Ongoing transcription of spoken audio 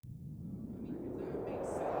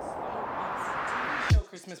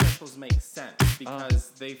Christmas specials make sense because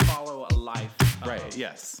they follow a life of Right,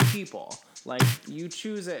 yes. people. Like, you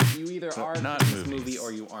choose it. You either are a not Christmas movies. movie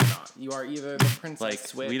or you are not. You are either the Princess Like,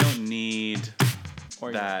 Switch. we don't need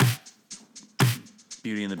or that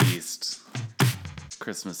Beauty and the Beast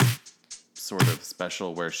Christmas sort of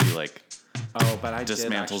special where she, like, Oh, but I dismantles did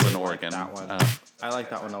an actually organ. Like that one. Oh. I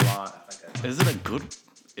like that one a lot. Is it a good...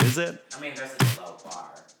 Is it? I mean, there's like a low bar.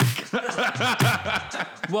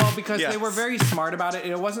 Well, because Yes. they were very smart about it.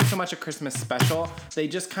 It wasn't so much a Christmas special. They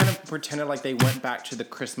just kind of pretended like they went back to the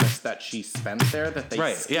Christmas that she spent there. That they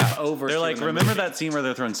Right, skip yeah. over. They're to like, in the remember movie. that scene where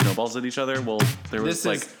they're throwing snowballs at each other? Well, there was This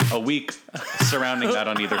like a week surrounding that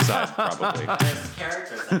on either side, probably. There's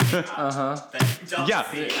characters that came out that you don't Yeah,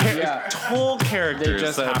 see. Yeah. whole They characters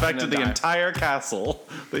just that happened affected to the die. entire castle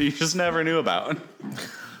that you just never knew about.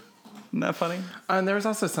 Isn't that funny? And there was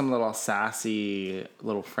also some little sassy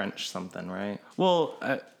little French something, right? Well,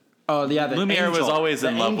 Oh, yeah, the Lumiere was angel. always The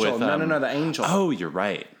in love angel. with... No, the angel. Oh, you're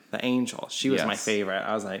right. The angel. She was my Yes. favorite.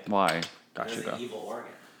 I was like, Why? gosh, There's you go. an evil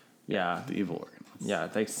organ. Yeah, The evil organ. yeah.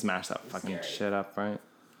 They smashed that fucking scary. shit up, right?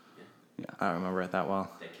 Yeah. I don't remember it that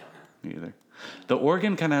well. They kill him. Me either. The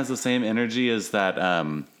organ kind of has the same energy as that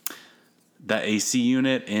that AC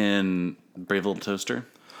unit in Brave Little Toaster.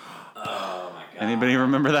 Oh my god. Anybody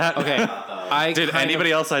remember that? Okay, I Did kind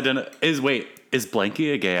anybody of, else identify? Is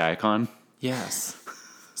Blanky a gay icon? Yes.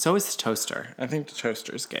 So is the Toaster. I think the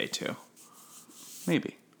Toaster's gay too.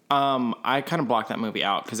 Maybe. I kind of blocked that movie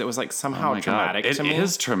out because it was like somehow traumatic It to me.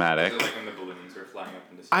 is traumatic. Is it like when the balloons are flying up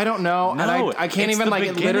into space? I don't know, No, and I can't it's even the like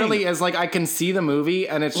it beginning. literally is like I can see the movie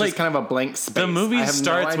and it's Like, just kind of a blank space. The I movie have no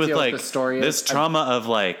starts with idea what like the story this is. trauma of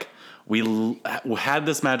like had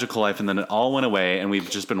this magical life and then it all went away and we've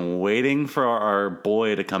just been waiting for our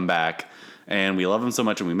boy to come back and we love him so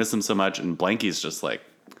much and we miss him so much and Blanky's just like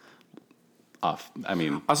off. I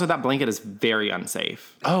mean, Also, that blanket is very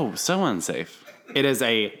unsafe. oh, so unsafe. It is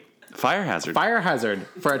a Fire hazard. fire hazard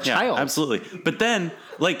for a Yeah, child. absolutely. But then,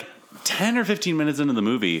 like 10 or 15 minutes into the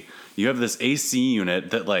movie, you have this AC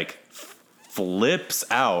unit that like flips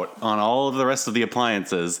out on all of the rest of the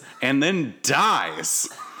appliances and then dies.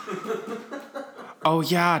 Oh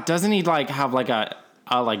yeah, doesn't he like have like a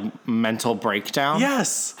like mental breakdown?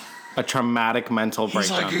 Yes. A traumatic mental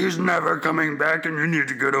breakdown. he's never coming back and you need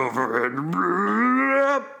to get over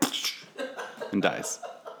it. And dies.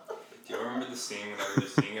 Do you remember the scene when they were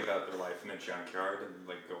just singing about their life in a junkyard and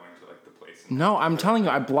like going to like the place? And No, I'm telling you,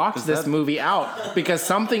 I blocked this that- movie out because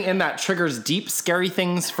something in that triggers deep, scary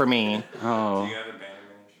things for me. Oh. Do you have abandonment?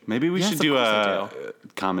 Maybe we Yes, should of do course a I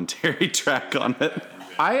commentary track on it.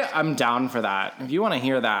 I'm down for that. If you want to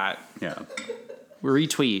hear that, Yeah.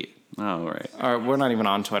 retweet. Oh, right. Or we're not even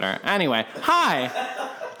on Twitter. Anyway, hi.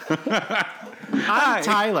 I'm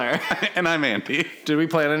Tyler. And I'm Andy. Did we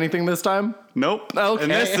plan anything this time? Nope. Okay.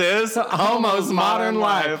 And this is Homo's Modern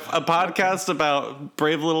Life. a podcast about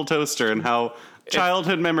Brave Little Toaster and how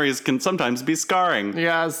childhood memories can sometimes be scarring.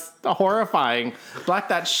 Yes, horrifying. Black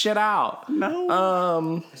that shit out.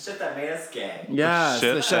 No. The shit that made us gay. Yes,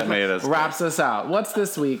 Shit the that made us wraps us out. What's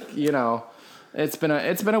this week? You know, it's been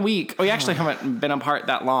a week. We actually haven't been apart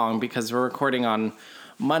that long because we're recording on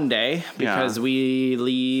Monday because we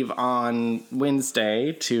leave on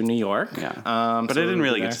Wednesday to New York. Yeah. But so I didn't we'll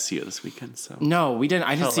really be get there. to see you this weekend, so. No, we didn't. I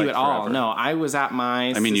didn't Felt see you like at all. forever. No, I was at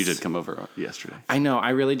my. I mean, you did come over yesterday. I know.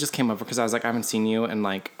 I really just came over because I was like, I haven't seen you in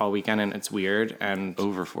like all weekend, and it's weird. And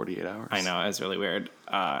Over 48 hours. I know it's really weird,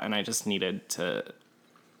 and I just needed to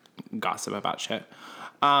gossip about shit,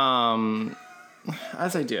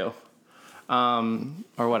 as I do,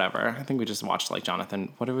 or whatever. I think we just watched like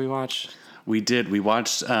Jonathan. What did we watch? We did. We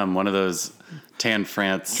watched one of those Tan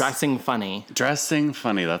France. Dressing Funny. Dressing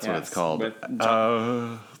Funny, that's what Yes, it's called. with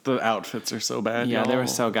The outfits are so bad. Yeah, they were y'all.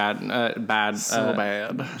 so bad. So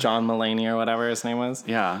bad. John Mulaney or whatever his name was.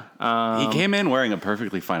 Yeah. He came in wearing a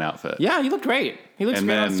perfectly fine outfit. Yeah, he looked great. He looks And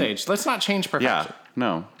great on then- stage. Let's not change Yeah. perfection.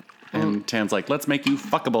 No. And Tan's like, let's make you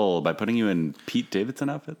fuckable by putting you in Pete Davidson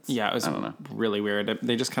outfits. Yeah, it was I don't know. really weird.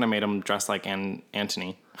 They just kind of made him dress like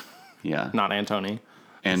Antony, Yeah. not Antony.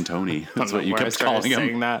 Antony. That's I don't what you know where I kept started calling him.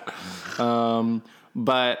 saying that.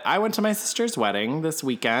 But I went to my sister's wedding this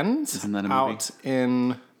weekend. Isn't that a movie? Out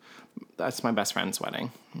in. That's my best friend's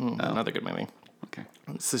wedding. Another good movie. Okay.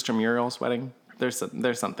 Sister Muriel's wedding. There's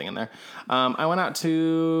something in there. I went out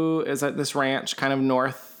to this ranch, kind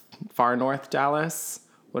of far north Dallas.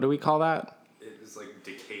 What do we call that? It was like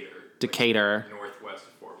Decatur. Decatur. Like northwest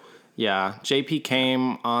of Fort Worth. Yeah, JP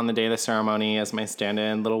came on the day of the ceremony as my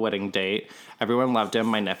stand-in, little wedding date. Everyone loved him.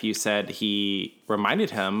 My nephew said he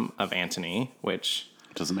reminded him of Antony, which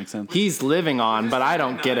Doesn't make sense. he's living on, but I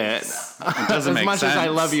don't get it. It doesn't As make much sense. as I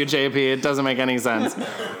love you, JP, it doesn't make any sense.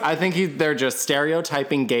 I think they're just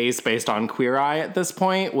stereotyping gays based on Queer Eye at this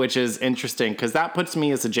point, which is interesting because that puts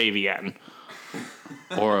me as a JVN.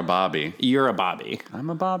 Or a Bobby. You're a Bobby. I'm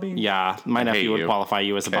a Bobby? Yeah, my nephew would you. qualify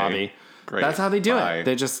you as a Okay. Bobby. Great. That's how they do Bye. it.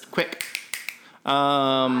 They just quick. What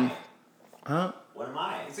am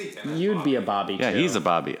I? You'd be a Bobby Yeah, too. he's a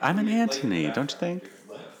Bobby. I'm an Anthony, don't you think?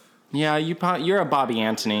 Yeah, you're a Bobby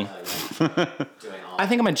Anthony. Doing all I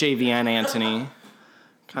think I'm a JVN Anthony.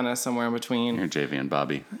 Kind of somewhere in between. You're JV and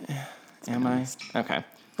Bobby. Am I? Okay.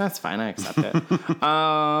 That's fine. I accept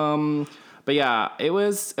it. But yeah, it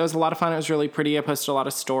was a lot of fun. It was really pretty. I posted a lot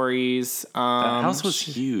of stories. That house was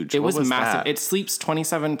huge. It What was massive. that? It sleeps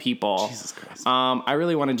 27 people. Jesus Christ. I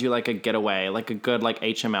really want to do like a getaway, like a good like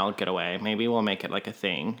HML getaway. Maybe we'll make it like a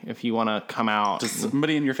thing. If you want to come out. Does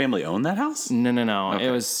somebody in your family own that house? No. Okay.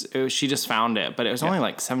 It was she just found it, but it was only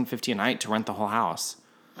like $750 a night to rent the whole house.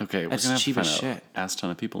 Okay, That's we're gonna have cheap to as find shit. a ass ton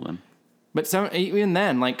of people then. But even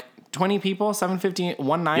then, like 20 people, $750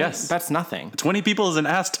 one night. Yes. That's nothing. 20 people is an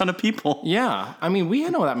ass ton of people Yeah, I mean we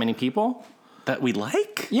know that many people. that we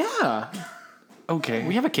like. Yeah, Okay,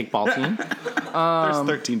 we have a kickball team. there's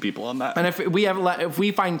 13 people on that. And if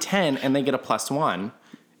we find 10 and they get a +1,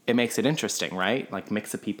 it makes it interesting, right? Like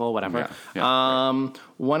mix of people, whatever. Yeah,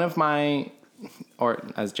 One of my, or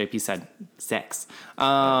as JP said, sex.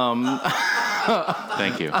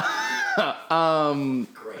 Thank you.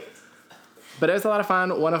 great. But it was a lot of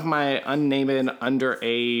fun. One of my unnamed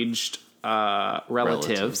underaged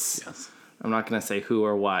relatives, Yes. I'm not going to say who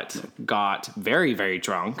or what, got very, very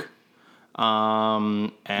drunk.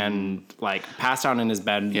 And like passed out in his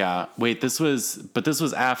bed. Yeah. Wait, this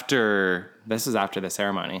was after. This is after the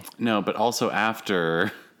ceremony. No, but also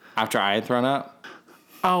after. After I had thrown up.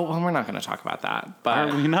 Oh, well, we're not going to talk about that. But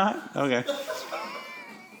Are we not? Okay.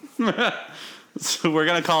 So we're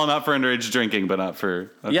gonna call him out for underage drinking, but not for.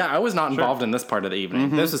 Okay. yeah, I was not involved in this part of the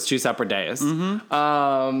evening. This was 2 separate days. They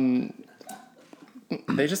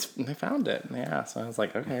found it. Yeah, so I was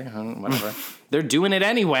like, okay, whatever. They're doing it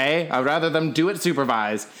anyway. I'd rather them do it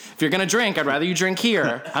supervised. If you're gonna drink, I'd rather you drink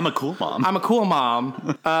here. I'm a cool mom. I'm a cool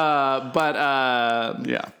mom. But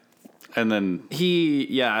Yeah. And then he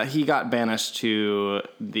got banished to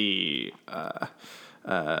the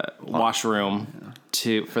washroom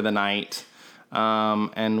for the night.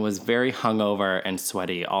 And was very hungover and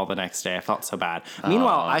sweaty all the next day. I felt so bad.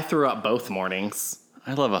 Meanwhile, I threw up both mornings.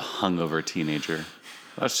 I love a hungover teenager.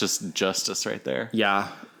 That's just justice right there. Yeah.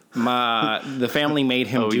 The family made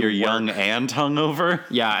him do You're work. young and hungover?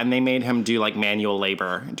 Yeah, and they made him do like manual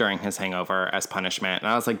labor during his hangover as punishment.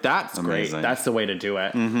 And I was like, that's Amazing. great. That's the way to do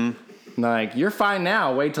it. Mm-hmm. Like, you're fine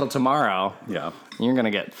now. Wait till tomorrow. Yeah. You're going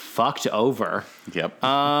to get fucked over. Yep.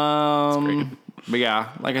 But yeah,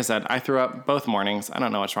 like I said, I threw up both mornings. I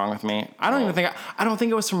don't know what's wrong with me. I don't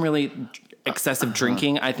think it was from really excessive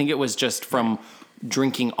drinking. I think it was just from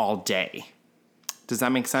drinking all day. Does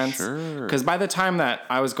that make sense? Sure. Because by the time that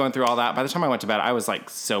I was going through all that, by the time I went to bed, I was like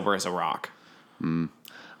sober as a rock.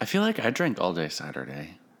 I feel like I drank all day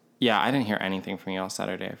Saturday. Yeah, I didn't hear anything from you all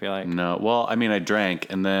Saturday, I feel like. No, well, I mean, I drank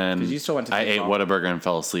and then 'Cause you still went to I ate kickball. Whataburger and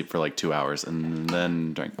fell asleep for like 2 hours and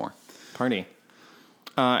then drank more. Party.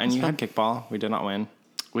 And you had kickball. We did not win.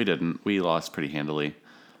 We didn't. We lost pretty handily.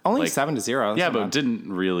 Only Like- 7-0. That's Yeah, not but bad.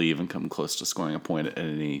 didn't really even come close to scoring a point at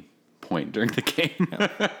any point during the game.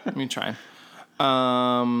 Let me try.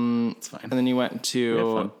 It's fine. And then you went had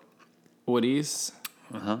to fun. Woody's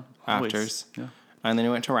Always. afters. Yeah. And then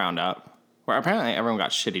you went to Roundup, where apparently everyone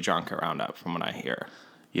got shitty drunk at Roundup, from what I hear.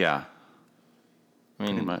 Yeah, I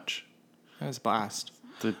mean, pretty much. it was a blast.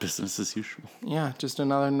 The business as usual. Yeah, just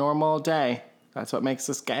another normal day. That's what makes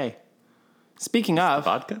us gay. Speaking of,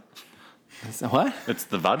 Vodka? what? It's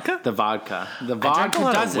the vodka? The vodka. The I drank vodka a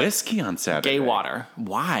lot does of it. whiskey on Saturday. Gay water.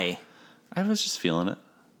 Why? I was just feeling it.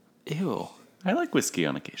 Ew. I like whiskey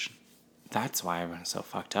on occasion. That's why everyone's so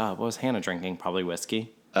fucked up. What was Hannah drinking? Probably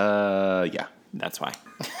whiskey. Yeah. That's why.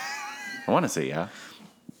 I want to say yeah.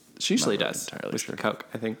 She usually Not does. entirely Whiskey sure. Coke,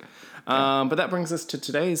 I think. But that brings us to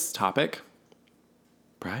today's topic.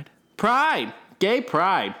 Pride? Pride. Gay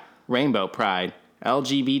pride. Rainbow pride.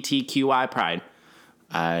 LGBTQI pride.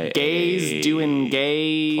 Gays doing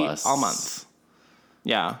gay plus. all month.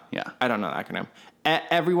 Yeah. Yeah. I don't know the acronym.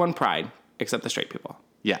 Everyone pride, except the straight people.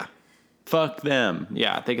 Yeah. Fuck them.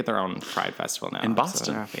 Yeah, they get their own pride festival now. In so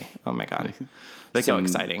Boston. they're happy. Oh my god. They So can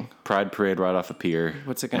exciting. Pride parade right off a pier.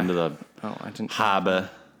 What's it gonna Into the Oh, I didn't harbor.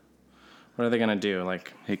 What are they gonna do?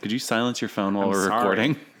 Like, Hey, could you silence your phone while I'm we're sorry.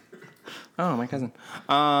 recording? oh, my cousin.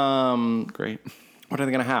 Great. What are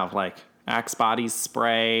they gonna have? Like Axe body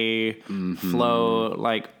spray, flow,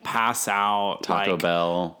 like pass out, Taco like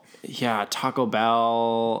Bell. Yeah, Taco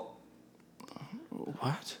Bell.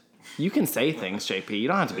 What? You can say things, JP. You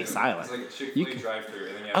don't have to be silent. It's like a Chick-fil-A You can- drive-thru,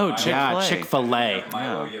 and then you have Oh, Milo. Chick-fil-A. Yeah, Chick-fil-A. You have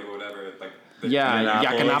Milo, you have whatever. Like the Yeah,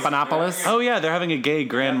 Indianapolis. Yakanapolis. Oh yeah, they're having a gay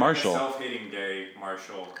grand marshal. Self-hating gay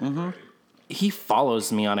marshal. Mm-hmm. He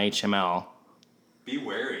follows me on HML. Be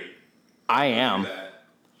wary. I Don't am. do that.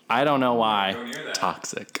 I don't know why. Don't hear that.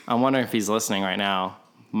 Toxic. I wonder if he's listening right now.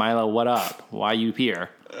 Milo, what up? Why you here?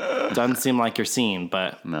 Doesn't seem like you're seen,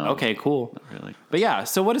 but No. okay, cool. Really. But yeah,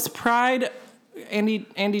 so what is Pride, Andy,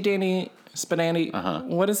 Danny, Spadandy?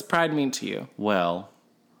 What does Pride mean to you? Well,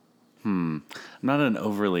 I'm not an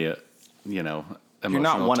overly, emotional,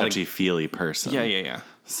 not one of the- touchy-feely person. Yeah.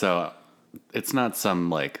 So it's not some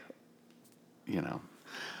like,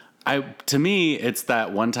 to me, it's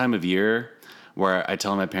that one time of year where I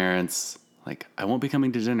tell my parents, like, I won't be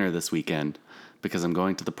coming to dinner this weekend because I'm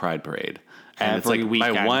going to the Pride Parade. And Every it's like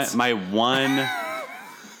weekend. my one,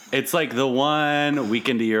 it's like the one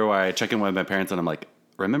weekend a year where I check in with my parents and I'm like,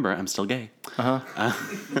 remember, I'm still gay. And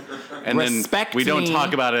Respect then we don't me.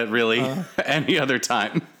 talk about it really any other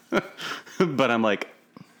time. But I'm like,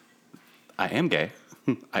 I am gay.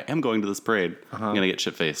 I am going to this parade. I'm going to get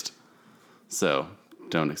shit-faced. So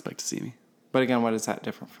don't expect to see me. But again, what is that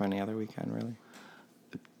different from any other weekend, really?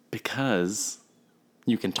 Because...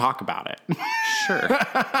 You can talk about it. Sure.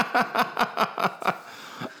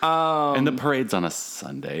 And the parade's on a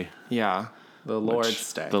Sunday. Yeah. The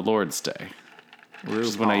Lord's Day. The Lord's Day. Which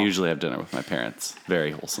is when I usually have dinner with my parents. Very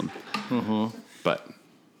wholesome. Mm-hmm. But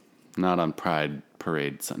not on Pride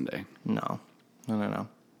Parade Sunday. No.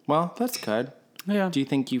 Well, that's good. Yeah. Does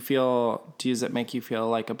it make you feel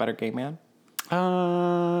like a better gay man?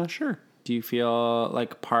 Sure. Do you feel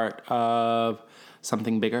like part of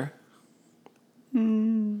something bigger?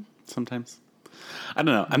 Sometimes. I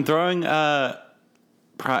don't know. I'm throwing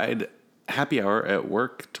Pride happy hour at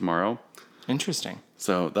work tomorrow. Interesting.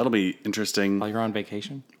 So that'll be interesting. While you're on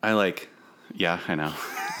vacation? Yeah, I know.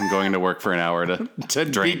 I'm going to work for an hour to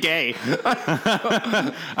drink. Be gay.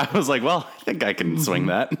 I was like, well, I think I can swing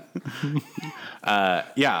that.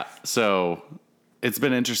 Yeah, so it's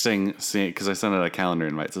been interesting seeing, because I sent out a calendar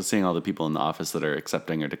invite, so seeing all the people in the office that are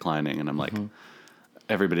accepting or declining, and I'm like,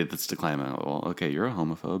 everybody that's declining, well, okay, you're a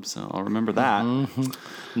homophobe, so I'll remember that.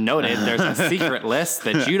 Noted. There's a secret list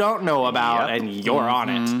that you don't know about, and you're on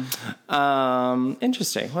it.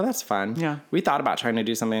 Interesting. Well, that's fun. Yeah. We thought about trying to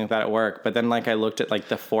do something like that at work, but then I looked at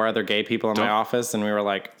the 4 other gay people in my office, and we were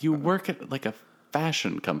like, You work at like a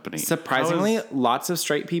fashion company. surprisingly, lots of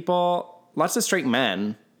straight people, lots of straight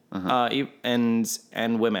men,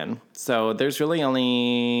 and women. So there's really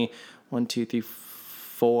only 1, 2, 3,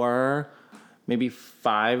 4, maybe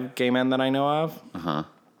 5 gay men that I know of.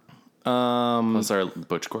 Plus our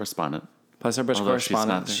Butch correspondent. Plus our Butch Although she's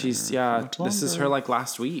correspondent. not there She's much this is her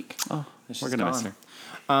last week. Oh, She's we're going to miss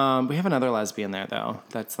gone. her. We have another lesbian there though.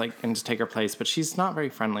 That's going to take her place, but she's not very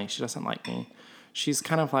friendly. She doesn't like me. She's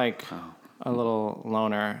kind of like a little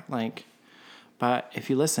loner. But if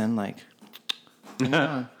you listen,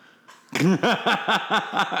 yeah.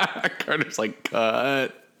 Carter's like,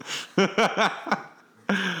 cut.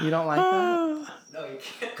 You don't like that? No, you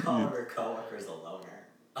can't call her coworkers a loner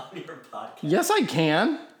on your podcast. Yes, I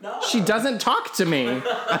can. No. She doesn't talk to me. And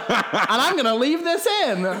I'm going to leave this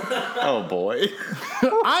in. Oh, boy.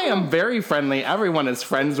 I am very friendly. Everyone is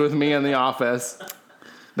friends with me in the office.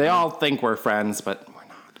 They all think we're friends, but we're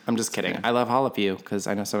not. I'm just kidding. I love all of you because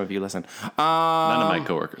I know some of you listen. None of my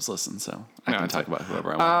coworkers listen, so I can talk about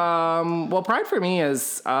whoever I want. Well, Pride for me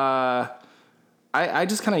is, I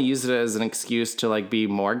just kind of use it as an excuse to be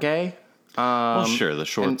more gay. Well, sure, the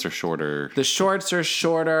shorts are shorter. The shorts are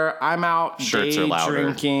shorter. I'm out Shirts day are louder.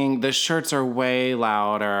 drinking. The shirts are way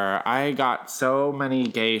louder. I got so many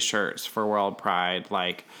gay shirts for World Pride.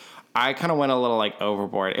 I kind of went a little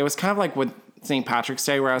overboard. It was kind of like with St. Patrick's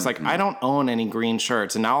Day where I was like, I don't own any green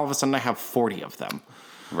shirts. And now all of a sudden I have 40 of them.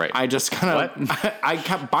 Right. I just kind of, I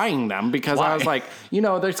kept buying them because I was like,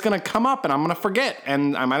 there's going to come up and I'm going to forget.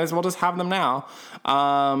 And I might as well just have them now.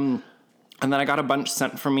 And then I got a bunch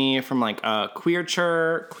sent for me from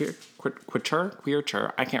Queerture.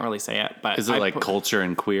 I can't really say it, but Is it culture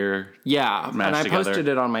and queer? Yeah, and I together? posted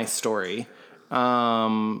it on my story.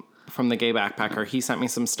 From the gay backpacker, he sent me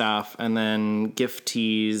some stuff, and then gift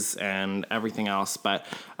tees and everything else. But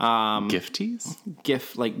Gifties?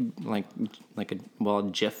 gift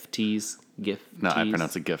GIF tees. GIF. No, I tees.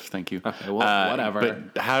 pronounce it GIF. Thank you. Okay, well, whatever.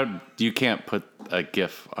 But you can't put a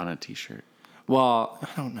GIF on a T-shirt? Well, I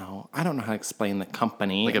don't know. I don't know how to explain the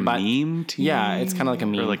company. Like a meme tee? Yeah, it's kind of like a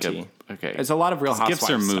meme tee. Okay. It's a lot of Real Housewives GIFs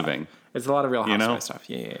are stuff. moving. It's a lot of Real Housewives know? stuff.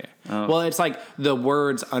 Yeah. Well, it's like the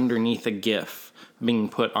words underneath a GIF. being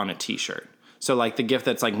put on a t-shirt. So like the gift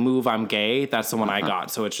that's like "Move, I'm gay," that's the one I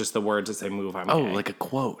got. So it's just the words that say "Move, I'm gay." Oh, like a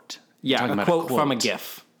quote. You're yeah, talking a about quote from a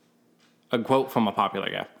GIF. A quote from a popular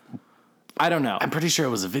GIF. I don't know. I'm pretty sure it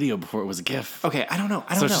was a video before it was a GIF. Okay, I don't know.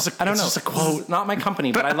 I So don't it's know. just I don't it's know. just a This quote. is not my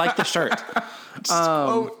company, but I like the shirt.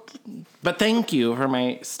 Quote. But thank you for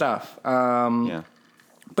my stuff. Yeah.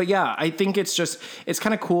 But yeah, I think it's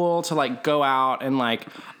kind of cool to like go out and like,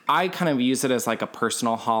 I kind of use it as like a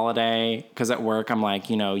personal holiday because at work I'm like,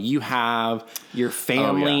 you have your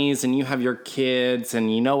families and you have your kids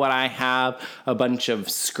and you know what, I have a bunch of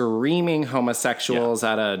screaming homosexuals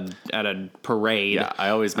at a parade. Yeah, I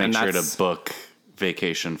always make And sure to that's- book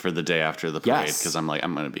vacation for the day after the parade Yes. because I'm like,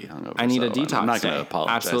 I'm going to be hungover. I need a so detox I'm not day. going to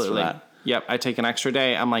apologize Absolutely. for that. Yep, I take an extra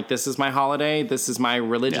day. I'm like, this is my holiday. This is my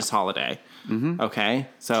religious holiday. Mm-hmm. Okay,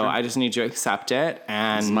 so I just need you to accept it.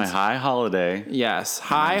 And This is my high holiday. yes,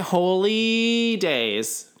 high holy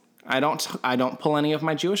days. I don't pull any of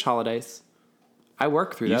my Jewish holidays. I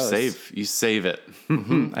work through You those. save it.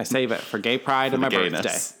 I save it for gay pride and the my gayness.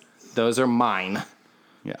 birthday. Those are mine.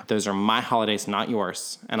 Yeah. Those are my holidays, not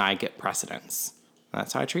yours, and I get precedence.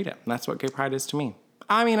 That's how I treat it. And that's what gay pride is to me.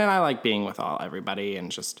 I mean, and I like being with everybody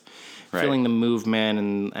and just feeling the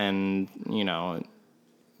movement and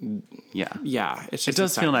Yeah. it's just It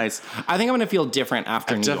does feel exciting. nice. I think I'm gonna feel different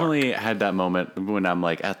after I've New York. definitely had that moment when I'm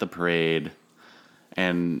like at the parade,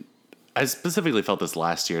 and I specifically felt this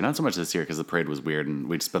last year, not so much this year because the parade was weird and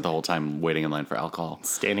we spent the whole time waiting in line for alcohol.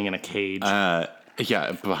 Standing in a cage.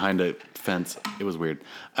 Yeah, behind a fence. It was weird.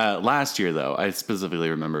 Last year, though, I specifically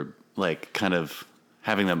remember like kind of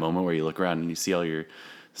having that moment where you look around and you see all your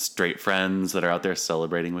straight friends that are out there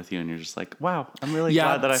celebrating with you, and you're just like, "Wow, I'm really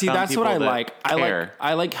glad that I found that's people what I that like. care."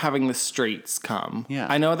 I like having the straights come. Yeah.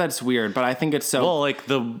 I know that's weird, but I think it's so. Well, like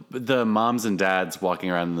the moms and dads walking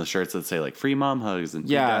around in the shirts that say like "free mom hugs" and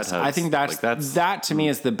 "free dad Yes, hugs." I think that to me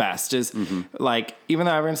is the best. Is like, even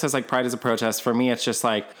though everyone says like pride is a protest, for me it's just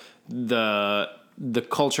like the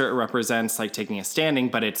culture it represents, like taking a standing,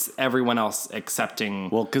 but it's everyone else accepting.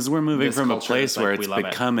 Well, because we're moving This from a culture place is like, where we it's love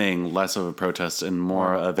it. becoming less of a protest and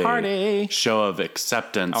more of a party. show of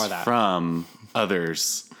acceptance Or that. from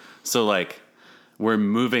others. So, like, we're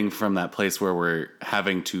moving from that place where we're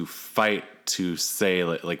having to fight to say,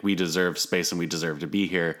 like we deserve space and we deserve to be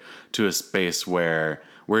here, to a space where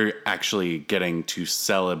we're actually getting to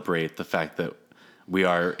celebrate the fact that we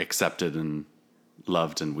are accepted and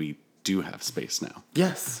loved and we do have space now.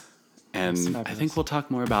 Yes. And I fabulous. think we'll talk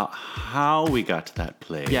more about how we got to that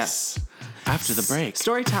place. Yes. After the break.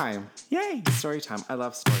 Story time. Yay. Story time. I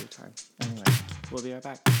love story time. Anyway, we'll be right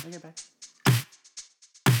back. Okay, bye.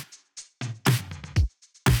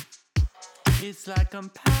 It's like I'm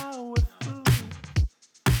powerful.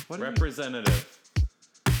 What are Representative.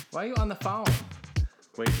 Why are you on the phone?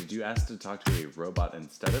 Wait, did you ask to talk to a robot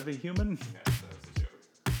instead of a human? Yeah, that was a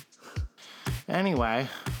joke. Anyway,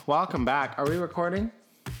 welcome back. Are we recording?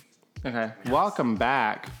 Okay. Welcome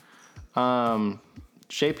back.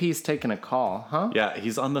 JP's taking a call, huh? Yeah,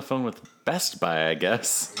 he's on the phone with Best Buy, I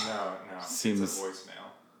guess. No. Seems- It's a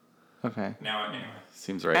voicemail. Okay. Now, anyway.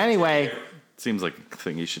 Seems right. Anyway, Seems like a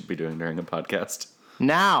thing you should be doing during a podcast.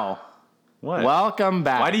 now, What? welcome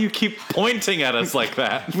back. Why do you keep pointing at us like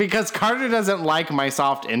that? Because Carter doesn't like my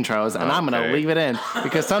soft intros, and I'm going to Okay. leave it in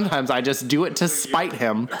because sometimes I just do it to spite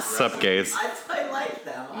him. Sup, gays? I like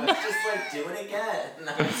them. I was just like, do it again. And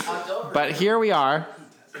I talked over. But here we are.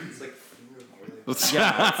 It's like,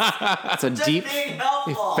 It's a deep being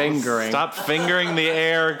helpful. fingering. Stop fingering the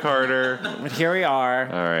air, Carter. But here we are.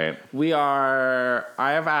 All right.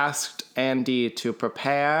 I have asked Andy to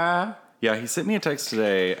prepare Yeah, he sent me a text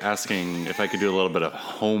today asking if I could do a little bit of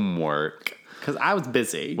homework, because I was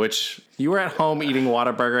busy. which You were at home eating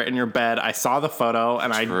Whataburger in your bed. I saw the photo,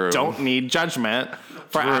 and True. I don't need judgment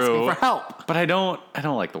for asking for help. But I don't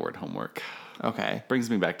like the word homework. Okay. Brings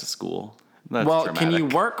me back to school. That's Well, dramatic. can you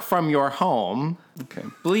work from your home? Okay.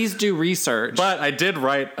 Please do research. But I did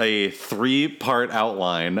write a 3-part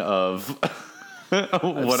outline of what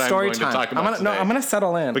I'm going to talk about today. I'm gonna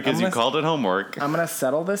settle in because you called it homework. I'm gonna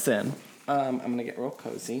settle this in. I'm gonna get real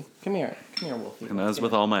cozy. Come here, Wolfie. And as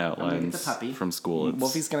with all my gonna get the outlines puppy. from school, it's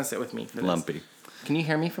Wolfie's gonna sit with me for this. lumpy. Can you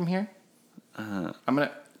hear me from here? I'm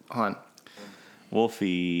gonna hold on.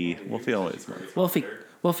 Wolfie always wants.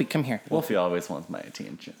 Wolfie, come here. Wolfie always wants my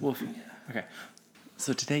attention. Wolfie. Okay.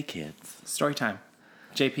 So today, kids. Story time.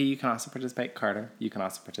 JP, you can also participate. Carter, you can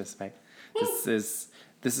also participate. This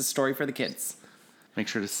is story for the kids. Make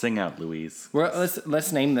sure to sing out, Louise.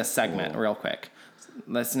 Let's name this segment real quick.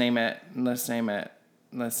 Let's name it.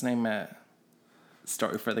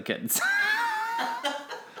 Story for the kids.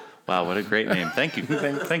 Wow, what a great name. Thank you.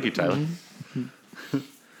 Thank you, Tyler. This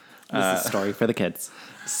is a story for the kids.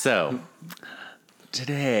 So,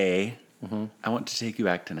 today, I want to take you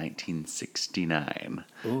back to 1969.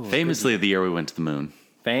 Ooh, famously, the year we went to the moon,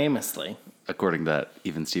 Famously. according to that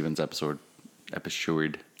Even Stevens episode,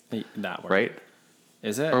 That word. right?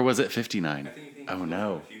 Is it? Or was it 59? I think you think Oh, he's no.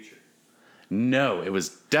 going to the future. No, it was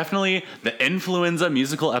definitely the influenza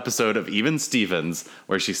musical episode of Even Stevens,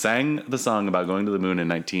 where she sang the song about going to the moon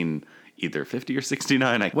in either 50 or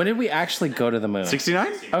 69. When did we actually go to the moon?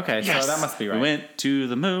 69? Okay, so that must be right. We went to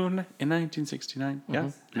the moon in 1969. Yeah.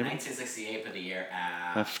 1968 for the year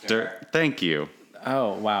After. Thank you.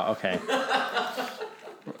 Oh, wow, okay.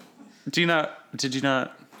 Did you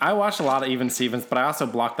not? I watched a lot of Even Stevens, but I also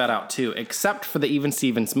blocked that out too, except for the Even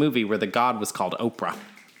Stevens movie where the god was called Oprah.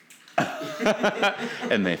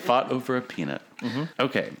 And they fought over a peanut. Mm-hmm.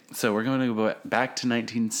 Okay, so we're going to go back to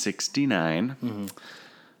 1969.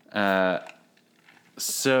 Mm-hmm.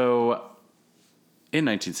 So, in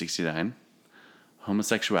 1969,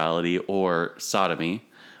 homosexuality or sodomy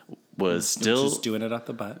was still Just doing it up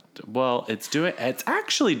the butt. well. It's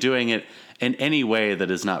actually doing it in any way that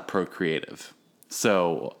is not procreative.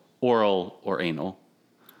 So, oral or anal.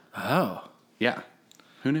 Oh, Yeah,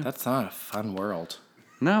 who knew? that's not a fun world.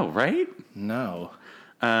 No, right? No.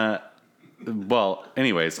 Well,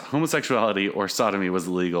 anyways, homosexuality or sodomy was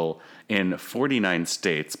illegal in 49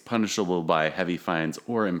 states, punishable by heavy fines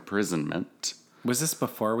or imprisonment. Was this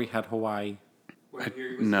before we had Hawaii? What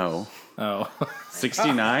year was No. Oh.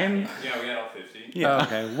 69? this? Yeah, we had all 50. Yeah. Oh,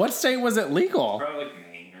 okay. What state was it legal? Probably like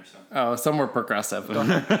Maine or something. Oh, somewhere progressive. Go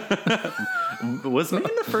ahead. Was Maine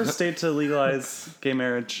the first state to legalize gay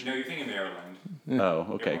marriage? No, you're thinking Maryland.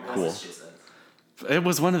 Oh, okay, cool. Massachusetts. It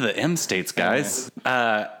was one of the M states, guys.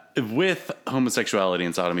 With homosexuality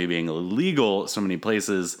and sodomy being illegal so many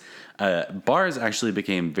places, bars actually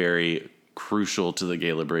became very crucial to the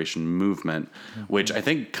gay liberation movement, which I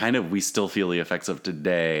think kind of we still feel the effects of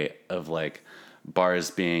today, of like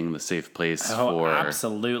bars being the safe place for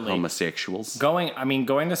absolutely. homosexuals. Going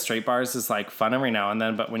to straight bars is like fun every now and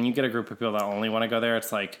then, but when you get a group of people that only want to go there,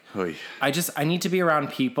 it's like, Oy. I need to be around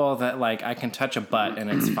people that like I can touch a butt and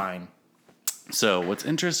it's fine. So, what's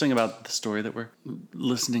interesting about the story that we're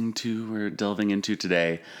delving into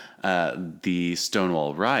today, the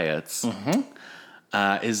Stonewall riots,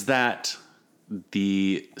 is that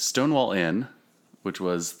the Stonewall Inn, which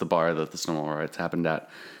was the bar that the Stonewall riots happened at,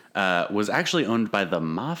 was actually owned by the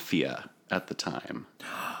mafia at the time.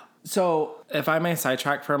 So, if I may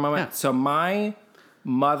sidetrack for a moment. Yeah. So, my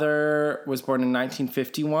mother was born in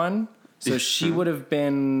 1951. So, she would have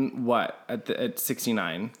been, what, at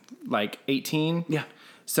 69? Like 18? Yeah.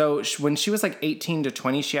 So, when she was like 18 to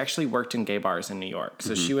 20, she actually worked in gay bars in New York.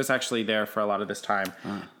 So, she was actually there for a lot of this time.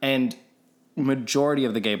 And majority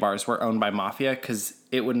of the gay bars were owned by mafia because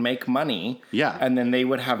it would make money. Yeah. And then they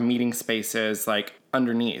would have meeting spaces like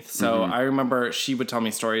underneath. So I remember she would tell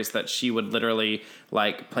me stories that she would literally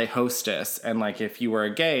like play hostess, and like if you were a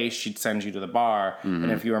gay, she'd send you to the bar, and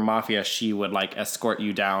if you were mafia, she would like escort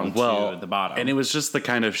you down to the bottom. And it was just the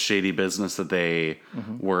kind of shady business that they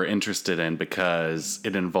were interested in because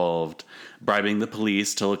it involved bribing the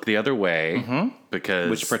police to look the other way because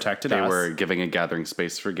Which protected they us. were giving a gathering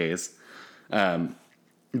space for gays.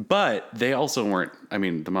 But they also weren't,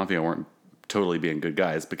 the mafia weren't totally being good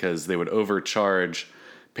guys because they would overcharge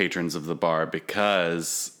patrons of the bar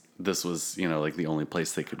because this was, like the only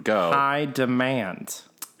place they could go. High demand.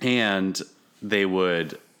 And they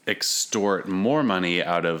would extort more money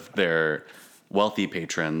out of their wealthy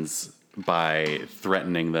patrons by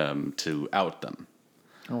threatening them to out them.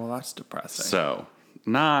 Oh, well, that's depressing. So,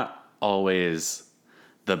 not always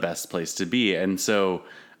the best place to be. And so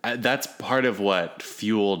that's part of what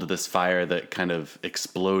fueled this fire that kind of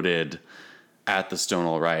exploded at the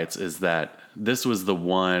Stonewall riots, is that this was the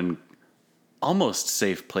one almost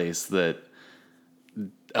safe place that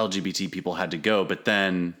LGBT people had to go, but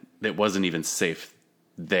then it wasn't even safe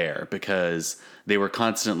there because they were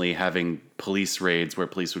constantly having police raids where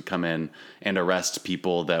police would come in and arrest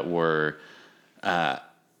people that were,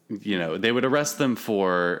 they would arrest them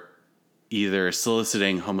for either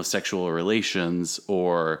soliciting homosexual relations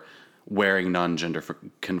or wearing non-gender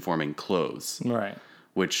conforming clothes. Right.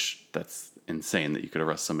 Which, that's insane that you could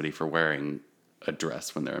arrest somebody for wearing a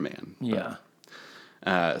dress when they're a man. Yeah.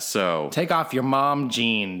 So Take off your mom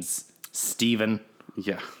jeans, Steven.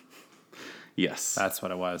 yeah. Yes. That's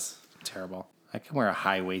what it was. Terrible. I can wear a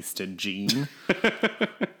high-waisted jean.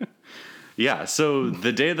 Yeah. So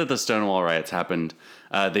the day that the Stonewall riots happened,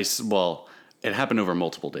 it happened over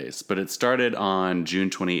multiple days, but it started on June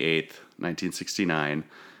 28th, 1969,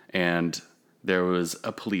 and there was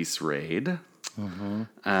a police raid.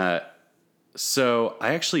 So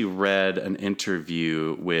I actually read an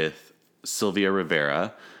interview with Sylvia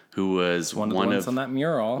Rivera, who was One of the ones on that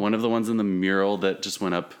mural. One of the ones in the mural that just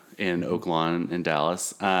went up in Oak Lawn in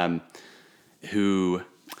Dallas. Who,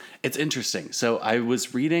 it's interesting. So I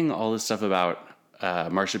was reading all this stuff about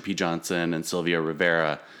Marsha P. Johnson and Sylvia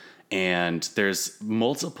Rivera, and there's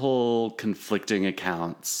multiple conflicting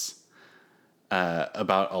accounts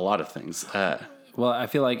about a lot of things. Well, I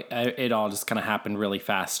feel like it all just kind of happened really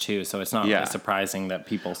fast too, so it's not really surprising that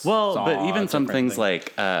people saw but even some things things.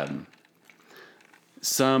 like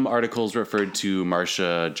some articles referred to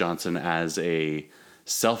Marsha Johnson as a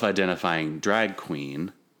self-identifying drag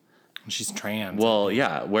queen. She's trans. Well,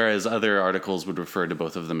 yeah. Whereas other articles would refer to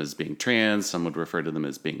both of them as being trans. Some would refer to them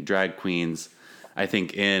as being drag queens. I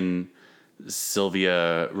think in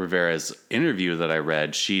Sylvia Rivera's interview that I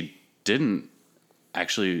read, she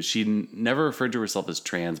never referred to herself as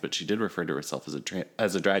trans, but she did refer to herself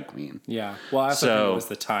as a drag queen. Yeah. Well, I also think it was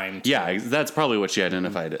the time. Yeah, that's probably what she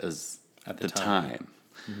identified as at the time.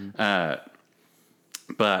 But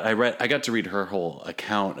I got to read her whole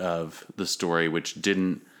account of the story, which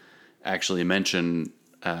didn't actually mention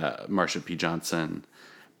Marsha P. Johnson,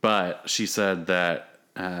 but she said that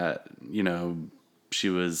she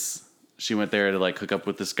went there to like hook up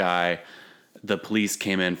with this guy. The police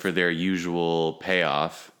came in for their usual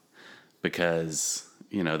payoff because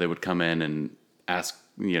they would come in and ask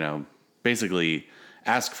basically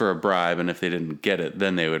ask for a bribe, and if they didn't get it,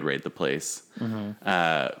 then they would raid the place.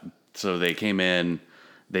 So they came in,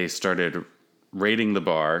 they started raiding the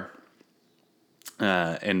bar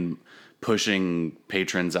and pushing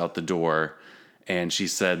patrons out the door. And she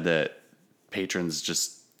said that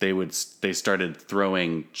patrons they started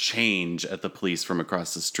throwing change at the police from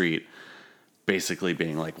across the street, basically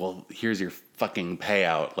being like, well, here's your fucking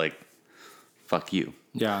payout. Like, fuck you.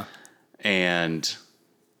 Yeah. And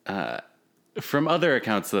from other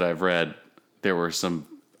accounts that I've read, there were some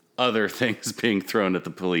other things being thrown at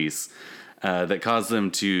the police that caused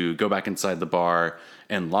them to go back inside the bar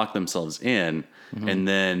and lock themselves in. And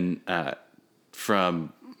then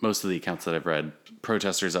from most of the accounts that I've read,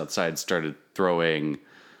 protesters outside started throwing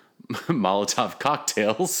Molotov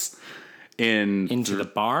cocktails into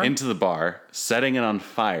the bar, setting it on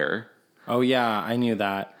fire. Oh yeah, I knew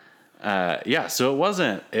that. So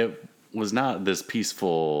it was not this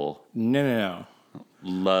peaceful No.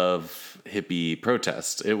 love hippie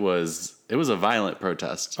protest. It was a violent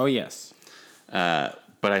protest. Oh yes. But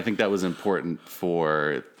I think that was important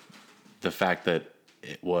for the fact that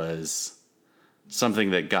it was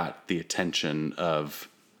something that got the attention of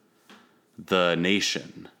the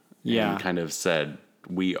nation. Yeah. And kind of said,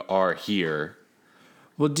 we are here.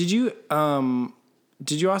 Well, did you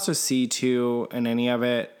also see too in any of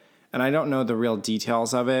it, and I don't know the real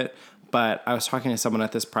details of it, but I was talking to someone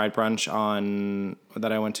at this Pride brunch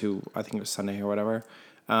that I went to, I think it was Sunday or whatever,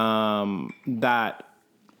 that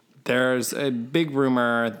there's a big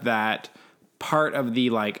rumor that part of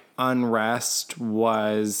the like unrest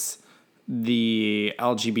was the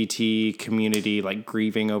LGBT community like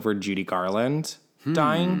grieving over Judy Garland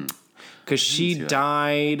dying, because she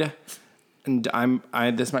died, and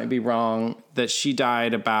this might be wrong, that she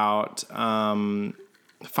died about 5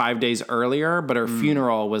 days earlier, but her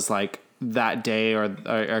funeral was like that day or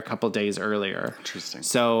a couple days earlier. Interesting.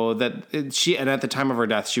 So and at the time of her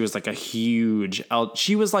death, she was like a huge,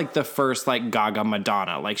 she was like the first like Gaga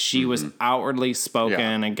Madonna. Like she was outwardly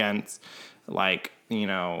spoken against like,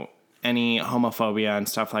 any homophobia and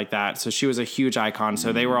stuff like that. So she was a huge icon.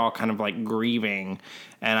 So they were all kind of like grieving.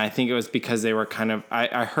 And I think it was because they were kind of,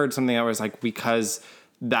 I heard something that was like, because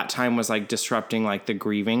that time was like disrupting like the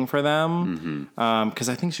grieving for them. Cause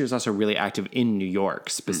I think she was also really active in New York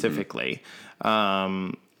specifically.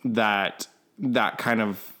 That kind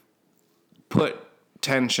of put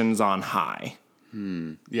tensions on high.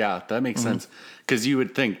 Yeah, that makes sense. Cause you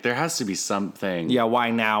would think there has to be something. Yeah. Why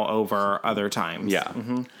now over other times? Yeah.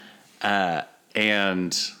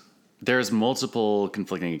 And there's multiple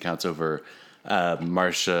conflicting accounts over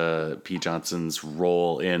Marsha P. Johnson's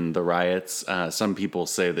role in the riots. Some people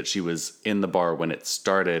say that she was in the bar when it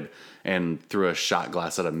started and threw a shot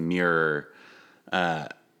glass at a mirror.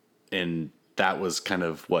 And that was kind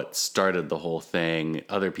of what started the whole thing.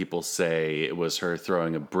 Other people say it was her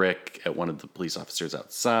throwing a brick at one of the police officers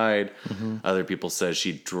outside. Other people say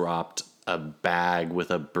she dropped a bag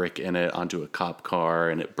with a brick in it onto a cop car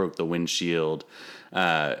and it broke the windshield,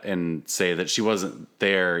 and say that she wasn't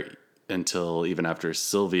there until even after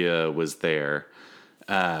Sylvia was there,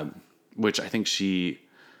 which I think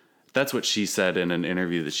that's what she said in an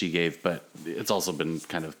interview that she gave, but it's also been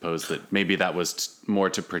kind of posed that maybe that was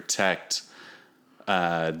more to protect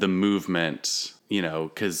the movement,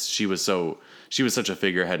 because she was such a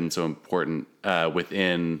figurehead and so important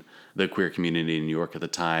within the queer community in New York at the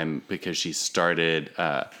time, because she started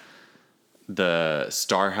the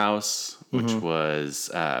Star House, which was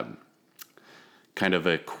kind of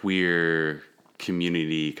a queer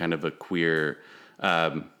community, kind of a queer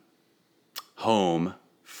home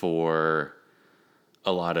for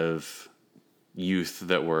a lot of youth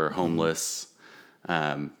that were homeless.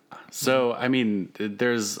 So, I mean,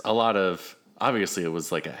 there's a lot of, obviously it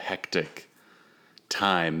was like a hectic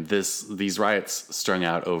time. These riots strung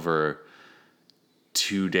out over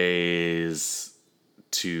 2 days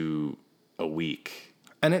to a week.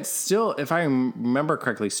 And it's still, if I remember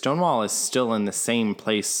correctly, Stonewall is still in the same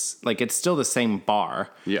place. Like, it's still the same bar.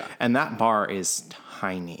 Yeah. And that bar is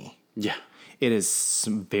tiny. Yeah. It is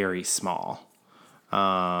very small.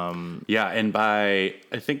 Yeah, and by,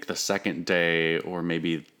 I think, the second day, or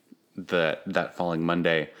maybe that following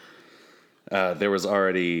Monday, there was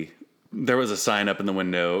a sign up in the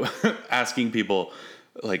window asking people,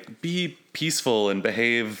 like, be peaceful and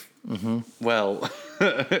behave well,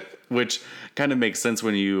 which kind of makes sense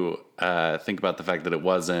when you think about the fact that it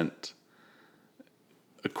wasn't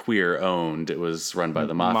a queer owned. It was run by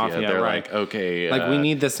the mafia. They're right. like, okay. Like, we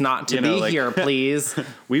need this not to be here, please.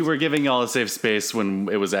 We were giving y'all a safe space when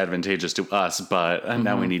it was advantageous to us, but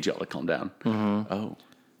now we need y'all to calm down. Oh.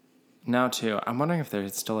 Now, too, I'm wondering if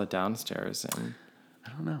there's still a downstairs in I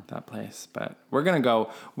don't know that place, but we're gonna go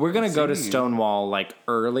to Stonewall like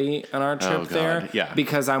early in our trip there. Yeah.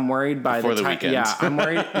 Because I'm worried by Before the the time. weekend.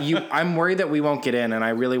 Yeah, I'm worried that we won't get in, and I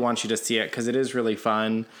really want you to see it because it is really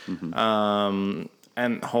fun.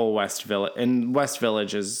 And whole West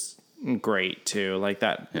Village is great too. Like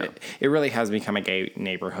that, it really has become a gay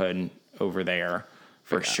neighborhood over there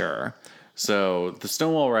for sure. So the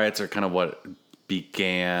Stonewall riots are kind of what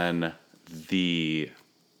began That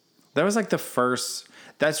was like the first.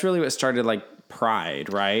 That's really what started like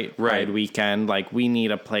Pride, right? Pride weekend. Like, we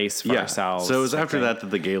need a place for ourselves. So it was after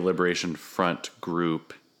that the Gay Liberation Front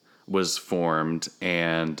group was formed,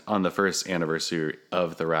 and on the first anniversary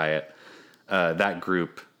of the riot, that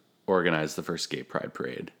group organized the first gay pride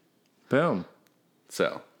parade. Boom.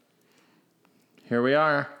 So here we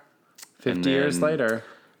are, 50 years later.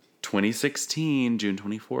 2016, June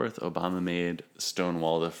 24th, Obama made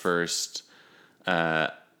Stonewall the first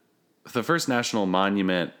national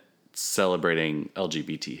monument celebrating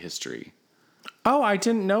LGBT history. Oh, I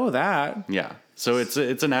didn't know that. Yeah. So it's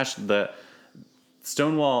a national, the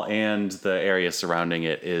Stonewall and the area surrounding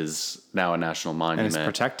it is now a national monument. And it's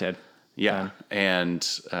protected. Yeah. And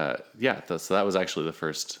so that was actually the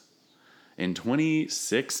first, in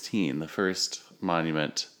 2016, the first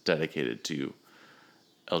monument dedicated to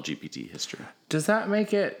LGBT history. Does that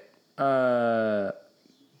make it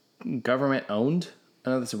government owned? I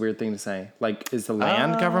know that's a weird thing to say. Like, is the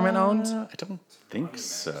land government owned? I don't think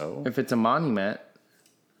so. If it's a monument.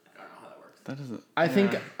 I don't know how that works. That doesn't. I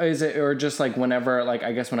think, is it, or just like whenever, like,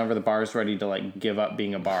 I guess whenever the bar is ready to like give up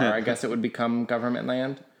being a bar, I guess it would become government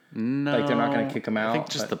land. No. Like, they're not going to kick them out. I think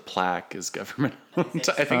just the plaque is government owned.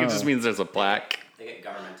 I think it just means there's a plaque. They get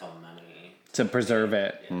governmental money. To preserve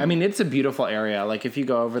it. I mean, it's a beautiful area. Like, if you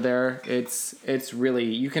go over there, it's really,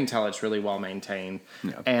 you can tell it's really well maintained.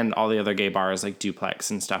 Yeah. And all the other gay bars, like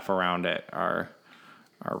Duplex and stuff around it, are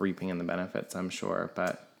reaping in the benefits, I'm sure.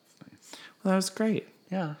 But well, that was great.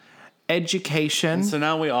 Yeah. Education. So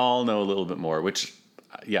now we all know a little bit more, which,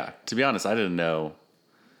 to be honest, I didn't know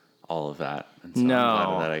all of that. And so No.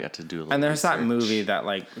 I'm glad that I got to do a little And there's that research. movie that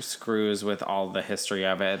like screws with all the history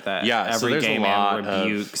of it that so every there's gay a man lot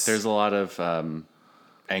rebukes. There's a lot of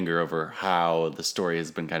anger over how the story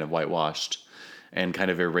has been kind of whitewashed and kind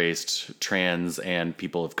of erased trans and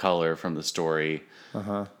people of color from the story.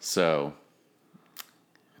 So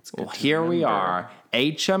it's good Well, to here we remember. are.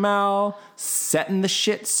 HML setting the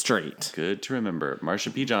shit straight. Good to remember.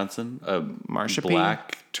 Marsha P. Johnson, a Marsha P.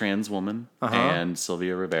 black trans woman, and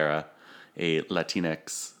Sylvia Rivera, a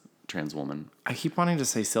Latinx trans woman. I keep wanting to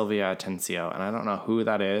say Sylvia Atencio, and I don't know who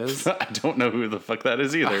that is. I don't know who the fuck that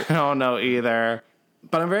is either. I don't know either.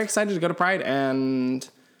 But I'm very excited to go to Pride and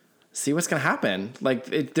see what's going to happen.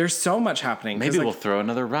 Like, there's so much happening. Maybe like, we'll throw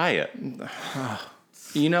another riot.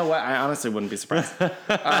 You know what? I honestly wouldn't be surprised.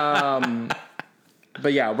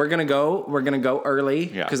 But yeah, we're gonna go early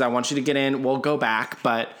because I want you to get in. We'll go back,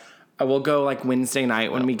 but I will go like Wednesday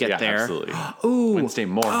night when we get there. Absolutely. Ooh, Wednesday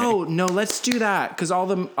morning. Oh no, let's do that because all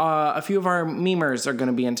the a few of our memers are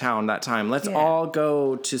gonna be in town that time. Let's all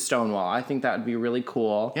go to Stonewall. I think that would be really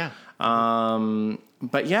cool. Yeah.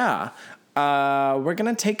 But yeah, we're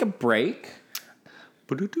gonna take a break,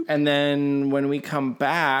 and then when we come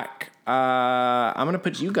back, I'm going to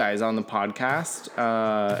put you guys on the podcast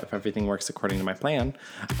if everything works according to my plan.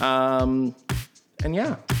 And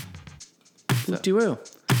yeah. Do-woo.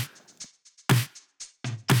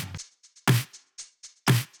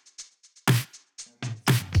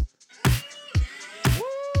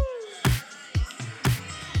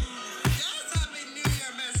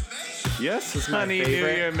 Yes, This is my honey,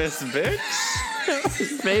 favorite. New Year, Miss Bitch.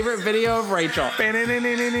 Favorite video of Rachel. All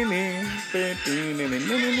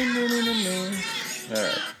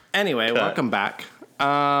right. Anyway, welcome back.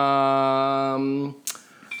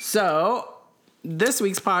 So this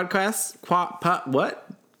week's podcast,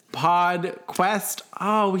 PodQuest.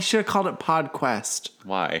 Oh, we should have called it PodQuest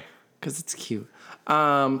Why? because it's cute.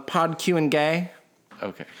 Pod Q and Gay.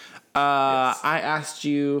 Okay. I asked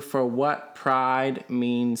you for what pride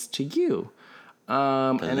means to you.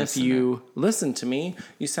 And if you listened to me,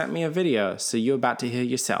 you sent me a video, so you're about to hear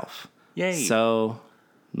yourself. Yay. So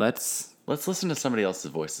let's listen to somebody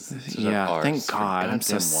else's voices. instead of yeah, ours thank for God. I'm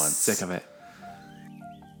so goddamn once. sick of it.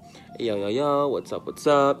 Yo, what's up,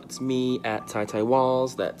 It's me at Ty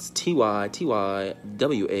Walls. That's TYTYWALLS.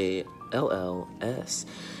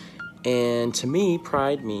 And to me,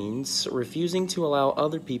 pride means refusing to allow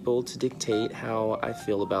other people to dictate how I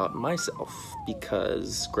feel about myself.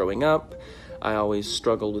 Because growing up, I always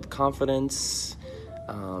struggled with confidence,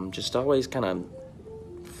 just always kind of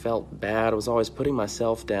felt bad. I was always putting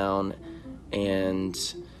myself down, and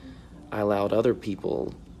I allowed other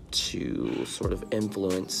people to sort of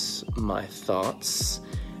influence my thoughts.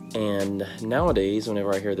 And nowadays,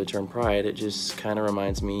 whenever I hear the term pride, it just kind of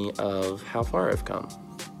reminds me of how far I've come.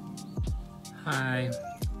 Hi,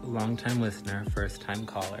 long-time listener, first-time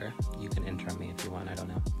caller. You can intro me if you want, I don't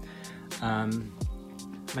know.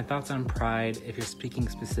 My thoughts on pride, if you're speaking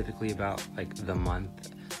specifically about like the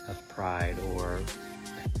month of pride or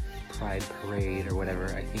pride parade or whatever,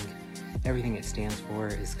 I think everything it stands for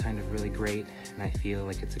is kind of really great, and I feel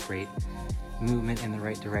like it's a great movement in the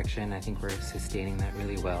right direction. I think we're sustaining that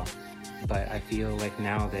really well. But I feel like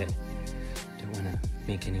now that, I don't want to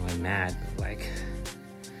make anyone mad, but like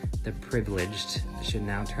the privileged should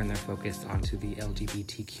now turn their focus onto the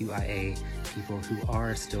LGBTQIA people who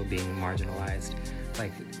are still being marginalized,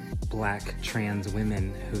 like Black trans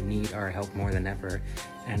women who need our help more than ever.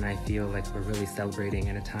 And I feel like we're really celebrating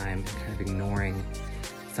at a time and kind of ignoring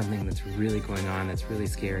something that's really going on, that's really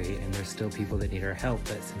scary, and there's still people that need our help.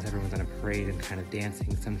 But since everyone's on a parade and kind of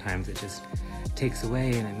dancing, sometimes it just takes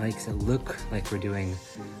away and it makes it look like we're doing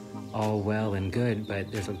all well and good,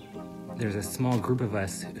 but there's a small group of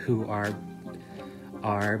us who are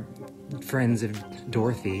friends of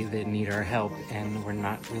Dorothy that need our help, and we're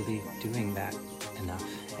not really doing that enough.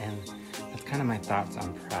 And that's kind of my thoughts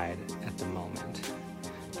on pride at the moment.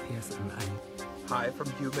 Yes, I'm Hi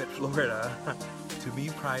from humid Florida. To me,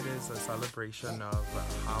 pride is a celebration of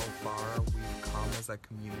how far we've come as a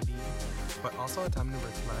community, but also a time to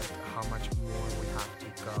reflect how much more we have to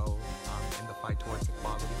go in the fight towards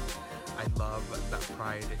equality. I love that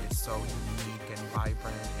pride is so unique and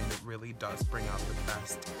vibrant, and it really does bring out the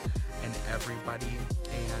best in everybody.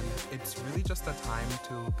 And it's really just a time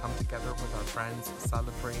to come together with our friends,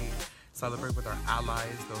 celebrate with our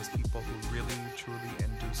allies, those people who really, truly,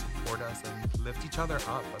 and do support us and lift each other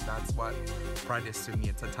up. But that's what pride is to me.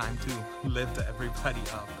 It's a time to lift everybody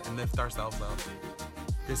up and lift ourselves up.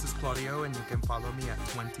 This is Claudio, and you can follow me at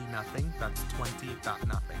 20nothing. That's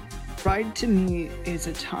 20.nothing. Pride to me is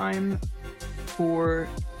a time for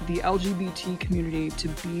the LGBT community to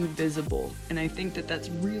be visible, and I think that that's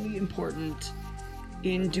really important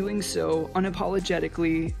in doing so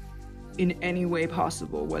unapologetically in any way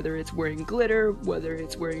possible, whether it's wearing glitter, whether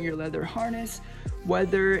it's wearing your leather harness,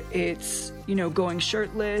 whether it's, going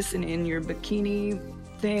shirtless and in your bikini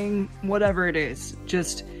thing, whatever it is.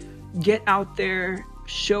 Just get out there,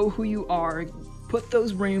 show who you are, put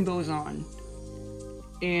those rainbows on,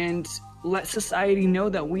 and let society know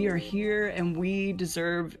that we are here and we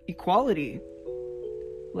deserve equality.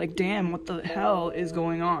 Like, damn, what the hell is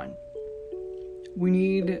going on? We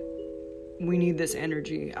need this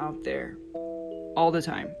energy out there all the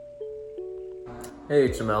time. Hey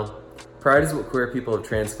HML. Pride is what queer people have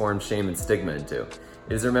transformed shame and stigma into.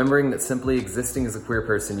 It is remembering that simply existing as a queer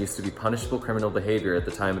person used to be punishable criminal behavior at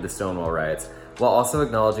the time of the Stonewall riots, while also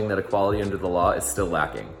acknowledging that equality under the law is still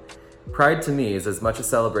lacking. Pride to me is as much a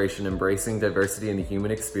celebration embracing diversity in the human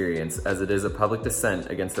experience as it is a public dissent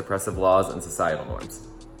against oppressive laws and societal norms.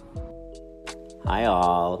 Hi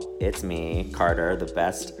all, it's me, Carter, the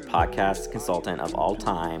best podcast consultant of all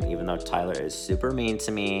time. Even though Tyler is super mean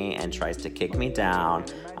to me and tries to kick me down,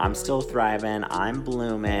 I'm still thriving, I'm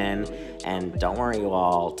blooming, and don't worry you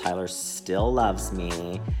all, Tyler still loves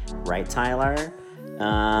me. Right, Tyler?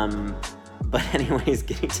 But anyways,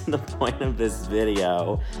 getting to the point of this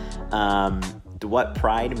video, what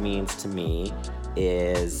pride means to me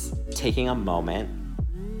is taking a moment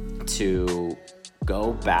to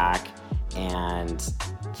go back and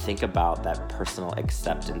think about that personal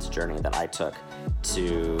acceptance journey that I took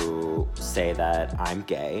to say that I'm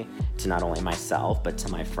gay to not only myself, but to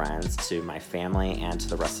my friends, to my family, and to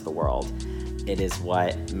the rest of the world. It is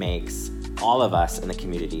what makes all of us in the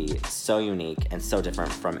community so unique and so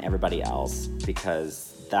different from everybody else, because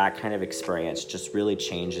that kind of experience just really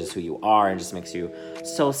changes who you are and just makes you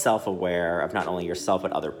so self-aware of not only yourself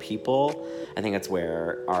but other people. I think it's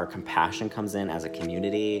where our compassion comes in as a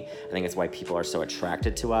community. I think it's why people are so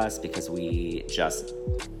attracted to us, because we just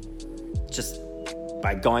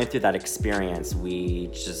by going through that experience, we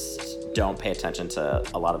just don't pay attention to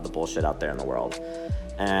a lot of the bullshit out there in the world.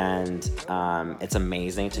 And it's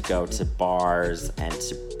amazing to go to bars and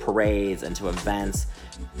to parades and to events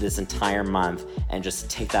this entire month and just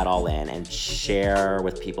take that all in and share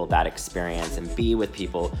with people that experience and be with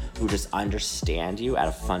people who just understand you at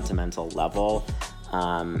a fundamental level.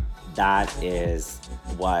 That is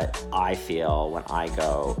what I feel when I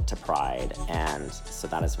go to Pride, and so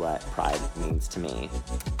that is what Pride means to me.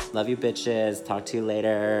 Love you bitches. Talk to you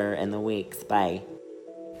later in the weeks. Bye.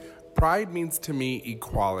 Pride means to me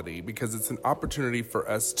equality, because it's an opportunity for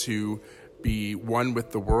us to be one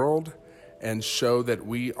with the world and show that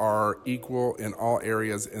we are equal in all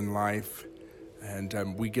areas in life, and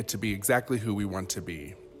we get to be exactly who we want to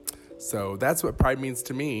be. So that's what Pride means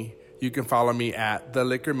to me. You can follow me at The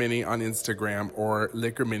Liquor Mini on Instagram or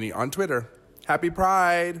Liquor Mini on Twitter. Happy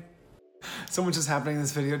Pride! So much is happening in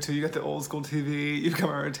this video too. You got the old school TV, you got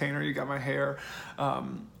my retainer, you got my hair.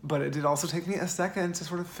 But it did also take me a second to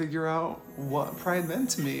sort of figure out what Pride meant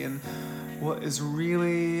to me, and what is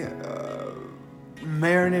really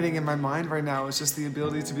marinating in my mind right now is just the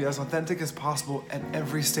ability to be as authentic as possible at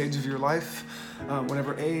every stage of your life,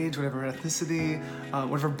 whatever age, whatever ethnicity,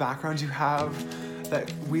 whatever background you have,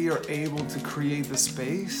 that we are able to create the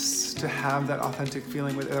space to have that authentic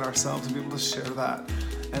feeling within ourselves and be able to share that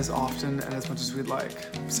as often and as much as we'd like.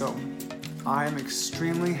 So I am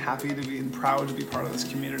extremely happy to be and proud to be part of this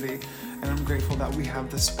community, and I'm grateful that we have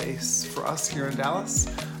the space for us here in Dallas,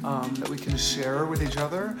 that we can share with each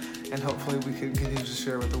other, and hopefully we can continue to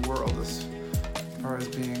share with the world as far as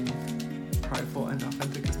being prideful and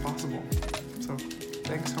authentic as possible. So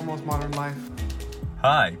thanks, Almost Modern Life.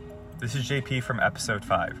 Hi, this is JP from episode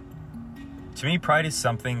 5. To me, Pride is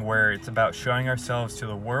something where it's about showing ourselves to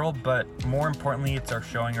the world, but more importantly, it's our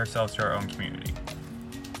showing ourselves to our own community.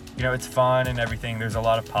 You know, it's fun and everything. There's a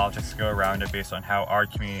lot of politics to go around it based on how our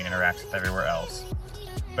community interacts with everywhere else.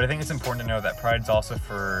 But I think it's important to know that Pride's also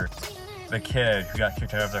for the kid who got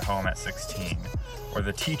kicked out of their home at 16, or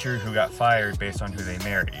the teacher who got fired based on who they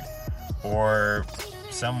married, or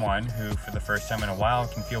someone who, for the first time in a while,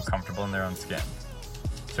 can feel comfortable in their own skin.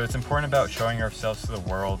 So it's important about showing ourselves to the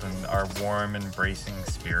world and our warm, embracing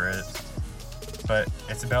spirit, but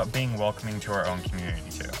it's about being welcoming to our own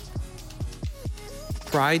community too.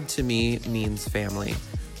 Pride to me means family,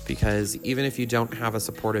 because even if you don't have a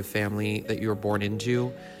supportive family that you were born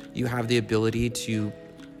into, you have the ability to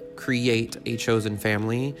create a chosen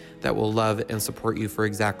family that will love and support you for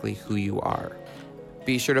exactly who you are.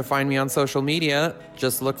 Be sure to find me on social media.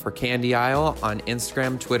 Just look for Candy Isle on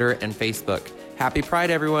Instagram, Twitter, and Facebook. Happy Pride,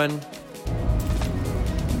 everyone!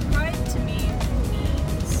 Pride to me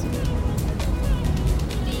means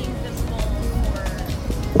being visible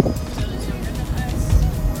for those younger than us,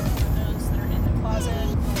 or for those that are in the closet,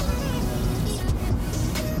 or those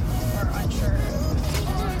are unsure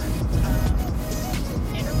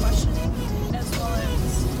and are questioning, as well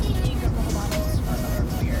as being good role models for other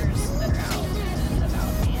queers that are out and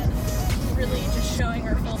about, and really just showing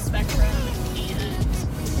our full spectrum and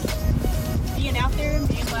being out there and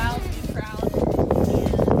being loud, being proud,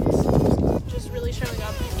 and just really showing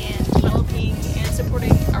up and developing and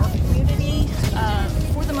supporting our community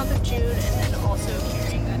for the month of June, and then also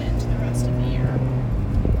carrying that into the rest of the year.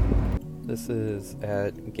 This is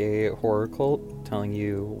at Gay Horror Cult, telling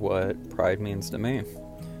you what Pride means to me.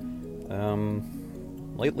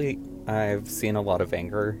 Lately, I've seen a lot of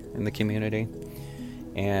anger in the community,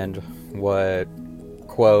 and what,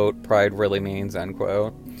 quote, Pride really means, end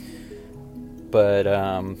quote. But,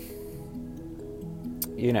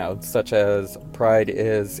 you know, such as Pride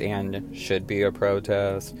is and should be a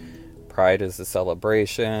protest, Pride is a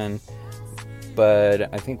celebration,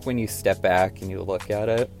 but I think when you step back and you look at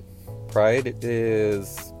it, Pride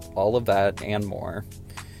is all of that and more.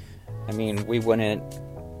 I mean, we wouldn't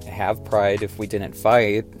have Pride if we didn't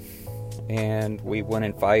fight, and we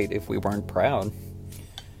wouldn't fight if we weren't proud.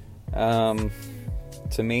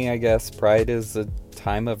 To me, I guess Pride is a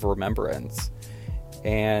time of remembrance,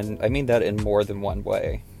 and I mean that in more than one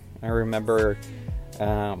way. I remember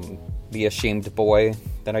the ashamed boy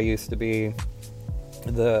that I used to be,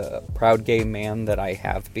 the proud gay man that I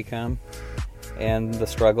have become, and the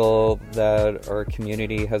struggle that our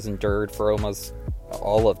community has endured for almost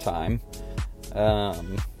all of time.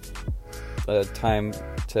 A time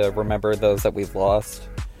to remember those that we've lost,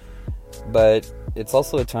 but it's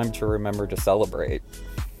also a time to remember to celebrate,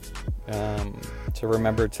 to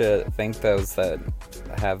remember to thank those that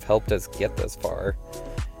have helped us get this far,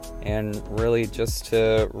 and really just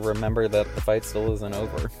to remember that the fight still isn't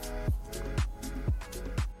over.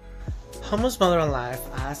 Homo's mother in life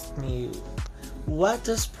asked me, what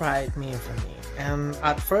does pride mean for me? And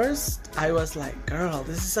at first I was like, girl,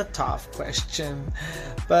 this is a tough question.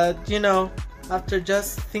 But after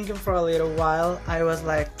just thinking for a little while, I was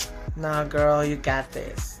like, nah, girl, you got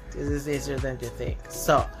this. This is easier than you think.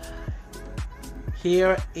 So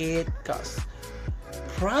here it goes.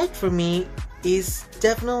 Pride for me is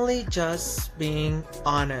definitely just being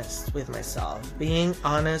honest with myself, being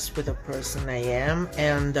honest with the person I am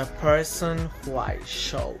and the person who I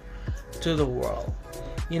show to the world.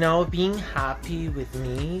 Being happy with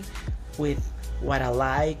me, with what I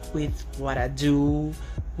like, with what I do,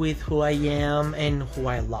 with who I am and who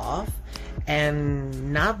I love,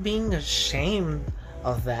 and not being ashamed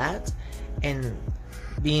of that, and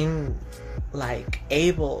being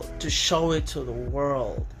able to show it to the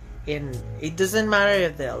world. And it doesn't matter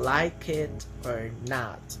if they like it or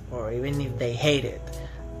not, or even if they hate it.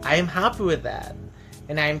 I'm happy with that,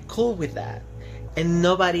 and I'm cool with that, and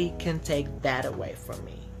nobody can take that away from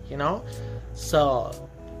me, So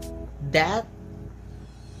that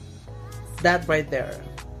right there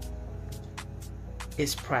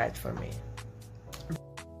is pride for me.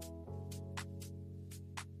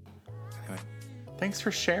 Anyway, thanks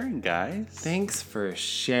for sharing, guys. Thanks for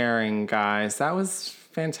sharing, guys. That was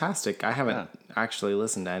fantastic. I haven't actually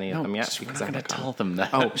listened to any of them yet because I'm going to tell them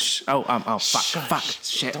that. Fuck,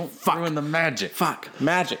 shit, don't fuck. ruin the magic. Fuck,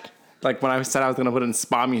 magic. Like when I said I was going to put in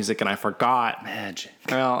spa music and I forgot. Magic.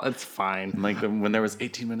 Well, it's fine. Like when there was